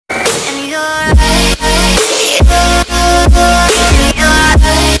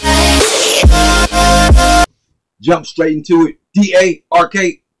Jump straight into it.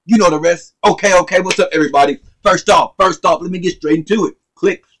 D-A-R-K. You know the rest. Okay, what's up, everybody? First off, let me get straight into it.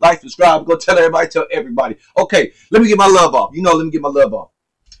 Click, like, subscribe, go tell everybody, tell everybody. Okay, let me get my love off. Let me get my love off.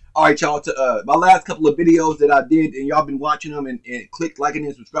 All right, y'all, to my last couple of videos that I did, and y'all been watching them and click, liking,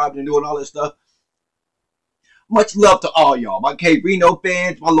 and subscribing and doing all that stuff. Much love to all y'all. My K Reno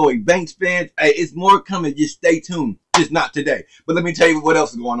fans, my Lloyd Banks fans. Hey, it's more coming. Just stay tuned. Just not today. But let me tell you what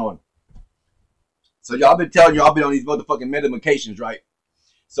else is going on. So y'all been telling y'all been on these motherfucking medications, right?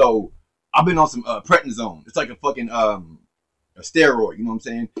 So I've been on some prednisone. It's like a fucking a steroid, you know what I'm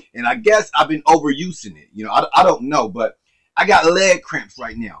saying? And I guess I've been overusing it. I don't know, but I got leg cramps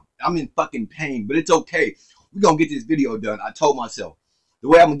right now. I'm in fucking pain, but it's okay. We're gonna get this video done. I told myself the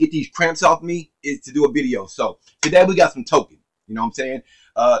way I'm gonna get these cramps off me is to do a video. So today we got some token. You know what I'm saying?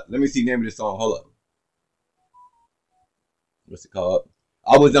 Let me see the name of this song. Hold up. What's it called?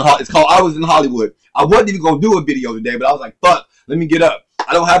 It's called I Was in Hollywood. I wasn't even gonna do a video today, but I was like, fuck, let me get up.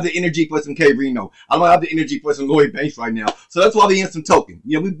 I don't have the energy for some K Reno. I don't have the energy for some Lloyd Banks right now. So that's why we in some token.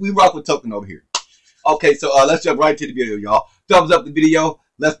 We rock with token over here. Okay, so let's jump right to the video, y'all. Thumbs up the video.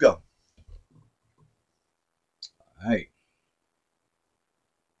 Let's go. All right.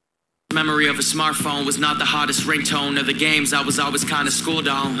 Memory of a smartphone was not the hottest ringtone of the games I was always kind of schooled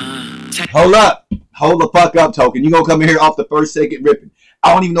on. Hold up. Hold the fuck up, token. You gonna come in here off the first second ripping.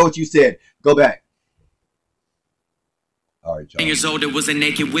 I don't even know what you said. Go back. All right, y'all. 10 years old, it was a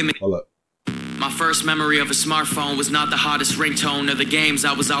naked women. Hold up. My first memory of a smartphone was not the hottest ringtone of the games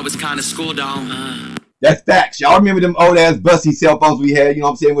I was always kind of schooled on. That's facts. Y'all remember them old ass busty cell phones we had? You know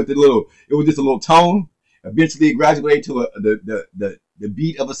what I'm saying? With the little, it was just a little tone. Eventually, it graduated to the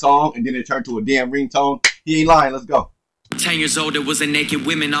beat of a song, and then it turned to a damn ringtone. He ain't lying. Let's go. 10 years old, it was a naked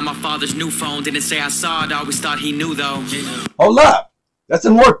women on my father's new phone. Didn't say I saw it. I always thought he knew though. Hold up. That's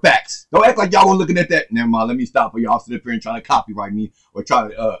some more facts. Don't act like y'all weren't looking at that. Never mind. Let me stop for y'all sit up here and try to copyright me or try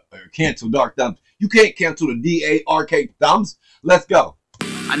to cancel Dark Thumbs. You can't cancel the D-A-R-K thumbs. Let's go.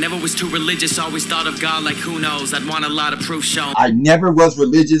 I never was too religious. Always thought of God like who knows. I'd want a lot of proof shown. I never was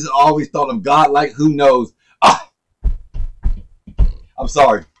religious. Always thought of God like who knows. Ah. I'm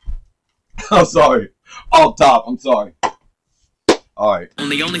sorry. I'm sorry. Off top. I'm sorry. All right.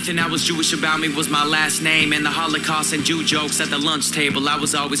 And the only thing that was Jewish about me was my last name and the Holocaust and Jew jokes at the lunch table. I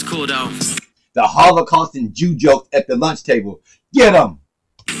was always cool though. The Holocaust and Jew jokes at the lunch table. Get them.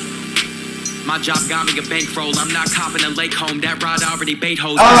 My job got me a bankroll. I'm not copping a lake home. That rod already bait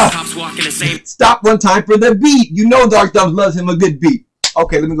hoes. Cops walking the same. Stop one time for the beat. You know Dark Thumbs loves him a good beat.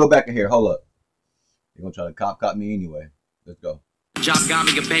 Okay, let me go back in here. Hold up. You're gonna try to cop me anyway. Let's go. Job got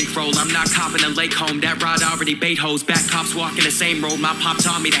me a bankroll. I'm not copping a lake home. That rod already bait hoes. Back cops walking the same road. My pop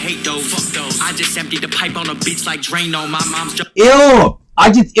taught me to hate those. Fuck those. I just emptied the pipe on a bitch like Drano. My mom's just. Ew!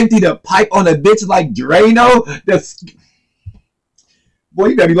 I just emptied a pipe on a bitch like Drano. That's. Boy,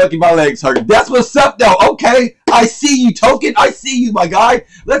 you better be lucky my legs hurt. That's what's up, though. Okay, I see you, token. I see you, my guy.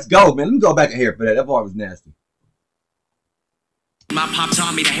 Let's go, man. Let me go back in here for that. That bar was nasty. My pop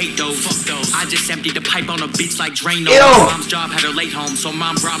taught me to hate those. Fuck those. I just emptied the pipe on a bitch like Drano. Ew. My mom's job had her late home, so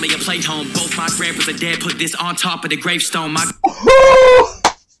mom brought me a plate home. Both my grandpas are dead. Put this on top of the gravestone.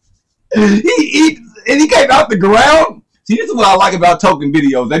 He came out the ground. See, this is what I like about token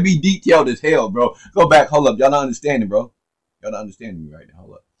videos. They be detailed as hell, bro. Go back. Hold up. Y'all not understanding, bro. Y'all not understanding me right now.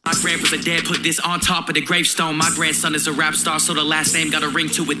 Hold up. My grandpas are dead. Put this on top of the gravestone. My grandson is a rap star, so the last name got a ring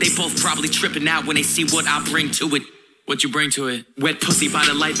to it. They both probably tripping out when they see what I bring to it. What you bring to it? Wet pussy by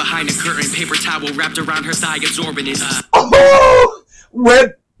the light behind the curtain. Paper towel wrapped around her thigh, absorbing it. Oh,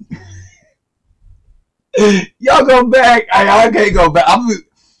 wet. Y'all go back. I can't go back. I'm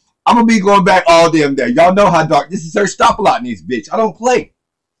gonna be going back all damn day. Y'all know how dark. This is her stop a lot in this bitch. I don't play.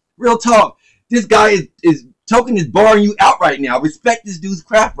 Real talk. This guy is token is barring you out right now. Respect this dude's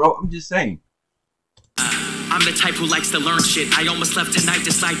craft, bro. I'm just saying. I'm the type who likes to learn shit. I almost left tonight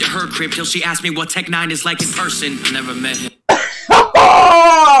to slide to her crib till she asked me what Tech 9 is like in person. I never met him.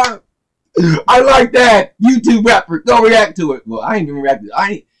 I like that. YouTube rapper. Go react to it. Well, I ain't even reacted.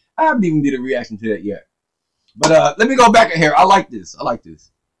 I haven't even did a reaction to that yet. But let me go back in here. I like this. I like this.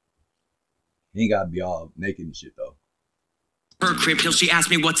 He ain't gotta be all naked and shit though. Her crib till she asked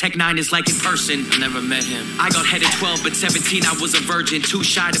me what Tech 9 is like in person. I never met him. I got head at 12, but 17 I was a virgin, too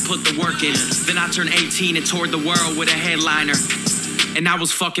shy to put the work in. Then I turned 18 and toured the world with a headliner. And I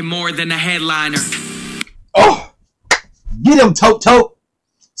was fucking more than a headliner. Oh, get him, Tote.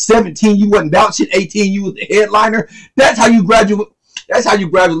 17, you wasn't about shit. 18, you was the headliner. That's how you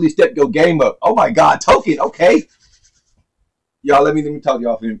gradually step your game up. Oh my God, Token. Okay, y'all. Let me talk to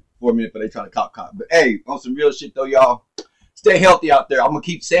y'all for 4 minutes, but they trying to cop. But hey, on some real shit though, y'all. Stay healthy out there. I'm gonna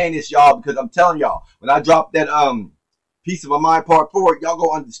keep saying this, y'all, because I'm telling y'all, when I drop that piece of my mind part 4, y'all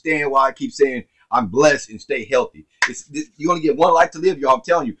gonna understand why I keep saying I'm blessed and stay healthy. You only get one life to live, y'all. I'm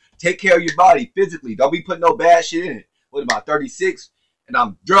telling you. Take care of your body physically. Don't be putting no bad shit in it. What about 36? And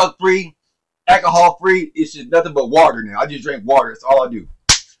I'm drug free, alcohol free. It's just nothing but water now. I just drink water. That's all I do.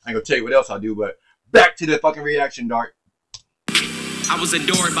 I ain't gonna tell you what else I do, but back to the fucking reaction, Dart. I was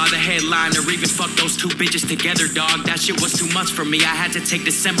adored by the headliner, even fuck those 2 bitches together, dog. That shit was too much for me. I had to take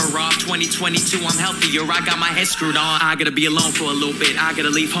December off. 2022, I'm healthier. I got my head screwed on. I gotta be alone for a little bit. I gotta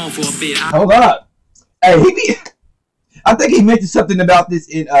leave home for a bit. Hold up. Hey, I think he mentioned something about this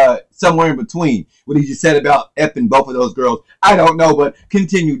in somewhere in between what he just said about effing both of those girls. I don't know, but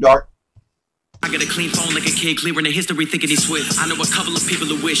continue, Dart. I got a clean phone like a kid, clearing the history, thinking he's swift. I know a couple of people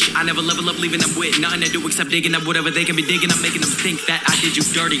who wish I never level up, leaving them with nothing to do except digging up whatever they can be digging. I'm making them think that I did you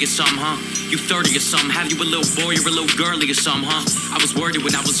dirty or something, huh? You 30 or something, have you a little boy or a little girly or something, huh? I was worried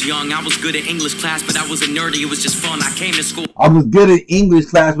when I was young, I was good at English class, but I wasn't nerdy, it was just fun. I came to school. I was good at English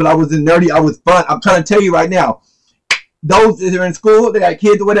class, but I wasn't nerdy, I was fun. I'm trying to tell you right now, those that are in school, they got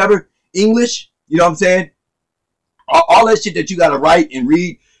kids or whatever, English, you know what I'm saying? All that shit that you got to write and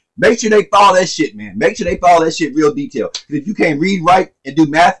read, make sure they follow that shit, man. Make sure they follow that shit real detailed. Because if you can't read, write, and do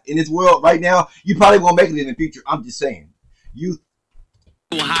math in this world right now, you probably won't make it in the future. I'm just saying. You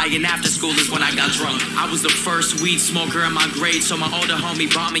high and after school is when I got drunk. I was the first weed smoker in my grade, so my older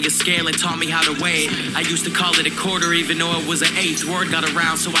homie bought me a scale and taught me how to weigh it. I used to call it a quarter even though it was an eighth. Word got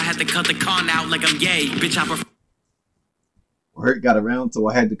around, so I had to cut the con out like I'm gay. Bitch, I prefer. Word got around, so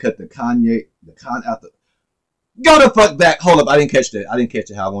I had to cut the con out the... Go the fuck back. Hold up, I didn't catch that. I didn't catch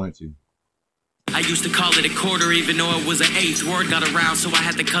it how I wanted to. I used to call it a quarter even though it was an eighth. Word got around, so I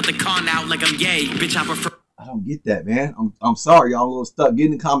had to cut the con out like I'm gay. Bitch, I prefer... I don't get that, man. I'm sorry, y'all. I'm a little stuck. Get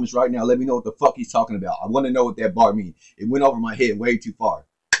in the comments right now. Let me know what the fuck he's talking about. I want to know what that bar means. It went over my head way too far.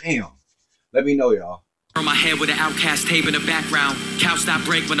 Damn. Let me know, y'all. On my head with an Outcast tape in the background. Couch stop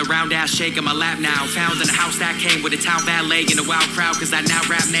break when the round ass shake in my lap now. Found in a house that came with a town valet and a wild crowd. Cause that now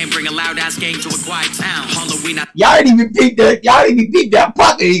rap name bring a loud ass gang to a quiet town. Halloween. Y'all didn't even peep that. Y'all didn't even peep that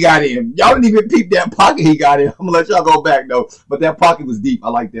pocket he got in. Y'all didn't even peep that pocket he got in. I'm gonna let y'all go back though. But that pocket was deep. I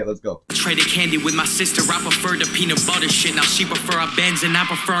like that. Let's go. Traded candy with my sister. I prefer the peanut butter shit. Now she prefer a Benz and I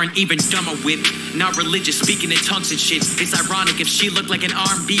prefer an even dumber whip. Not religious, speaking in tongues and shit. It's ironic if she looked like an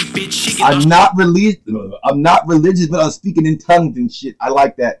R&B bitch. She can I'm not religious, but I'm speaking in tongues and shit. I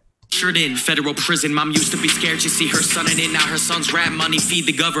like that. Shirt in federal prison. Mom used to be scared to see her son in it. Now her son's rap money feed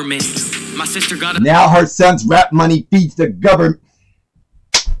the government. My sister got a... Now her son's rap money feeds the government.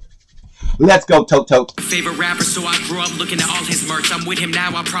 Let's go, Toto. Favorite rapper, so I grew up looking at all his merch. I'm with him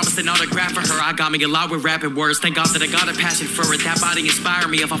now, I promised an autograph for her. I got me a lot with rapping words. Thank God that I got a passion for it. That body inspired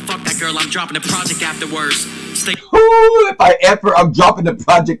me. If I fuck that girl, I'm dropping a project afterwards. Stay... Ooh, if I ever, I'm dropping the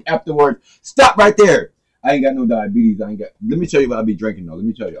project afterwards. Stop right there. I ain't got no diabetes. I ain't got... Let me tell you what I be drinking, though. Let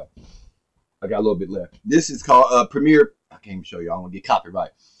me tell y'all. I got a little bit left. This is called Premier... I can't even show you. I don't want to get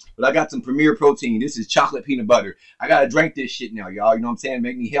copyright. But I got some Premier Protein. This is chocolate peanut butter. I got to drink this shit now, y'all. You know what I'm saying?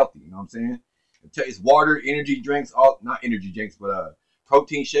 Make me healthy. You know what I'm saying? It's water, energy drinks, all... Not energy drinks, but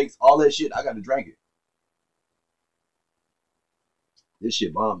protein shakes, all that shit. I got to drink it. This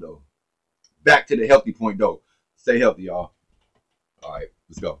shit bomb, though. Back to the healthy point, though. Stay healthy, y'all. All right,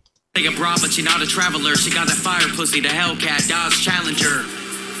 let's go. Take a bra, but she not a traveler. She got that fire pussy, the Hellcat, Dodge Challenger.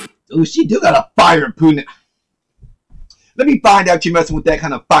 Oh, she do got a fire poo. Let me find out you messing with that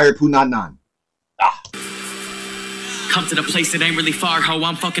kind of fire poo nan. Ah. Come to the place that ain't really far, ho.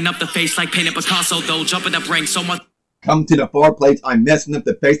 I'm fucking up the face like painted Picasso, though. Jumping up rank so much. Come to the far place. I'm messing up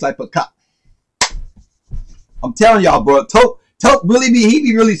the face like Picasso. I'm telling y'all, bro. Tote really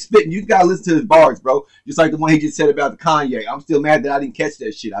be really spitting. You gotta listen to his bars, bro. Just like the one he just said about the Kanye. I'm still mad that I didn't catch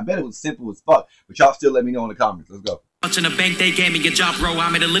that shit. I bet it was simple as fuck. But y'all still let me know in the comments. Let's go. Much in the bank, they gave me a job, bro.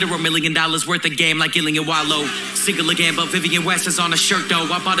 I'm at a literal $1 million worth of game like Gillian Wallow. Single again, but Vivian West is on a shirt, though.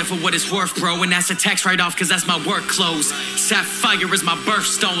 I bought it for what it's worth, bro. And that's a tax write-off, cause that's my work clothes. Sapphire is my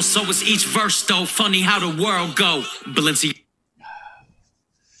birthstone, so is each verse, though. Funny how the world go. Balenciaga.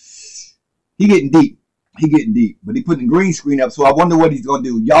 He getting deep. He getting deep. But he putting the green screen up, so I wonder what he's gonna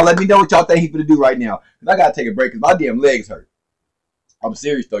do. Y'all let me know what y'all think he's gonna do right now. Cause I gotta take a break, cause my damn legs hurt. I'm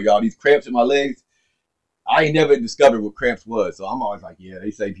serious, though, y'all. These cramps in my legs. I ain't never discovered what cramps was, so I'm always like, yeah,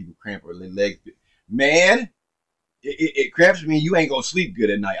 they say people cramp or their legs. Man, it cramps me. You ain't gonna sleep good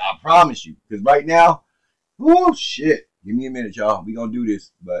at night. I promise you. Because right now, oh shit. Give me a minute, y'all. We gonna do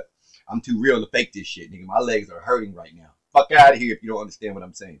this, but I'm too real to fake this shit, nigga. My legs are hurting right now. Fuck out of here if you don't understand what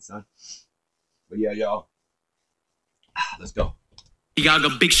I'm saying, son. But yeah, y'all. Let's go. Y'all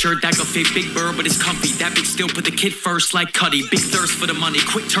got big shirt that got fit big bird, but it's comfy. That big still put the kid first like Cuddy. Big thirst for the money,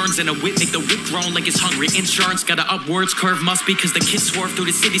 quick turns in a whip, make the whip groan like it's hungry. Insurance got an upwards curve, must be because the kid swerved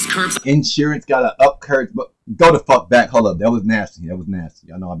through the city's curbs. Insurance got an up curve, but go the fuck back. Hold up, that was nasty. That was nasty.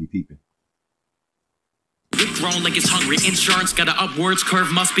 Y'all know I'll be peeping. Whip grown like it's hungry. Insurance got an upwards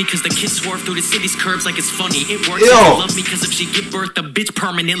curve, must be because the kid swerved through the city's curbs like it's funny. It works if you love me, because if she give birth, the bitch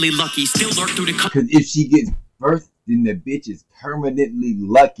permanently lucky. Still lurk through the because if she gets birth, then the bitch is permanently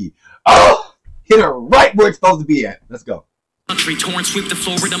lucky. Oh, hit her right where it's supposed to be at. Let's go. Country torn, sweep the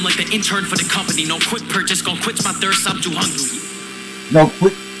floor with them like the intern for the company. No quick purchase, gon' quench my thirst, I'm too hungry.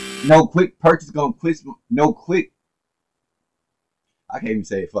 No quick purchase, gon' quench. No quick. I can't even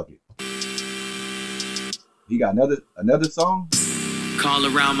say it. Fuck it. He got another song. Call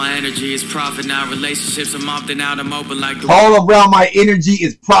around my energy is profit now. Relationships I'm opting out. I'm open like the call around my energy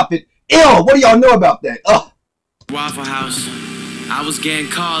is profit. Ew, what do y'all know about that? Waffle House. I was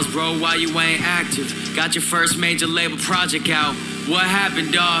getting calls, bro, why you ain't active? Got your first major label project out. What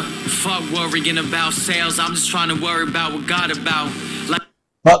happened, dog? Fuck worrying about sales. I'm just trying to worry about what God about. Like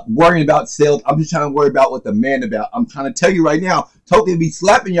fuck worrying about sales. I'm just trying to worry about what the man about. I'm trying to tell you right now. Token be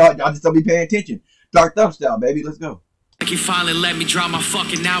slapping y'all. Y'all just don't be paying attention. Dark Thumb style, baby. Let's go. Like he finally let me drop my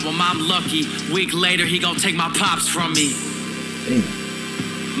fucking album. I'm lucky. Week later, he gon' take my pops from me. Damn.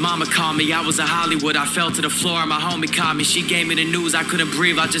 Mama called me, I was in Hollywood, I fell to the floor, my homie caught me, she gave me the news, I couldn't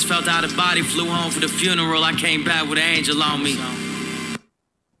breathe, I just felt out of body, flew home for the funeral, I came back with an angel on me.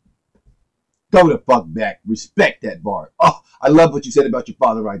 Go the fuck back, respect that bar. Oh, I love what you said about your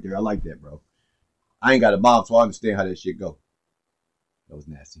father right there, I like that, bro. I ain't got a mom, so I understand how that shit go. That was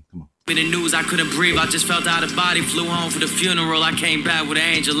nasty, come on. In the news, I couldn't breathe, I just felt out of body, flew home for the funeral, I came back with an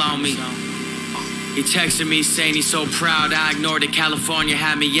angel on me. He texted me saying he's so proud, I ignored it, California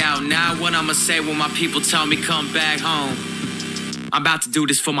had me out. Now what I'ma say when my people tell me come back home? I'm about to do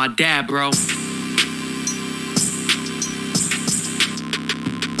this for my dad, bro.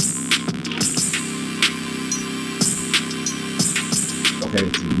 Okay,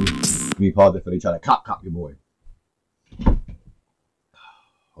 let me pause it before they try to cop your boy.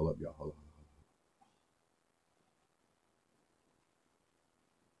 Hold up, y'all, hold up.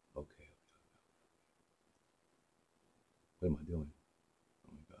 What am I doing?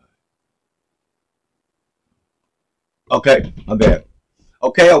 Oh my God. Okay, I'm bad.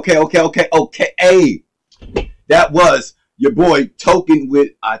 Okay. Hey, that was your boy Token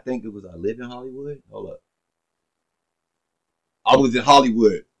with, I think it was I Live in Hollywood. Hold up. I was in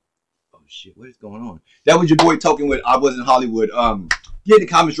Hollywood. Oh shit, what is going on? That was your boy Token with I Was in Hollywood. Get in the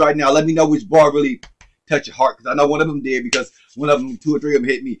comments right now. Let me know which bar really touched your heart, because I know one of them did, because one of them, 2 or 3 of them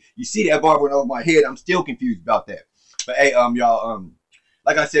hit me. You see that bar went over my head. I'm still confused about that. But hey, y'all,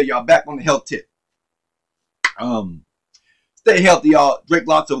 like I said, y'all, back on the health tip. Stay healthy, y'all. Drink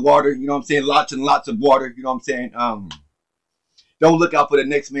lots of water, you know what I'm saying? Lots and lots of water, you know what I'm saying? Don't look out for the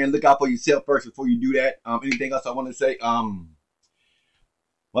next man. Look out for yourself first before you do that. Anything else I want to say? My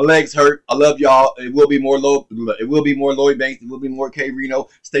legs hurt. I love y'all. It will be more Lloyd Banks. It will be more K Reno.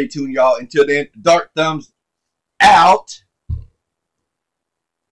 Stay tuned, y'all. Until then, Dark Thumbs out.